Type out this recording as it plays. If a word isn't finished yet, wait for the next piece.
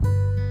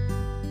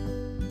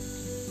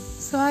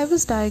So I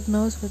was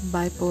diagnosed with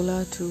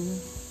bipolar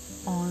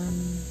 2 on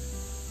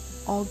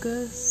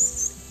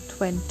August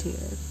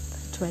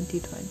 20th,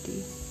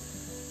 2020.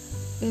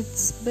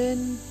 It's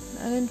been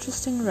an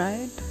interesting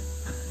ride.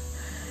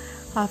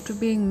 After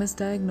being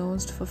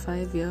misdiagnosed for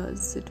 5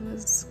 years, it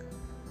was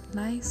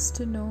nice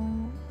to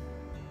know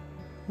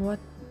what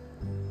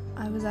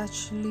I was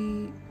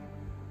actually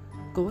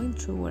going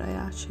through, what I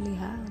actually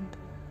had.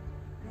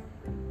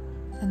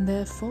 And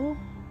therefore,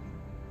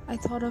 I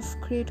thought of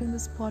creating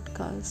this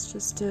podcast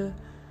just to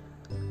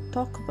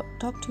talk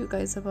to you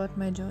guys about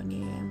my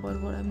journey and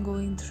about what I'm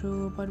going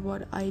through, about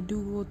what I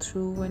do go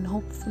through, and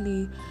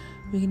hopefully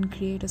we can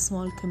create a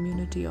small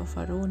community of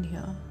our own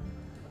here.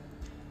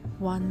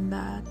 One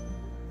that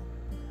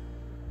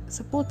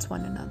supports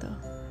one another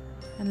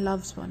and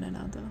loves one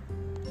another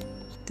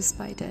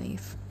despite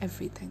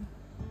everything.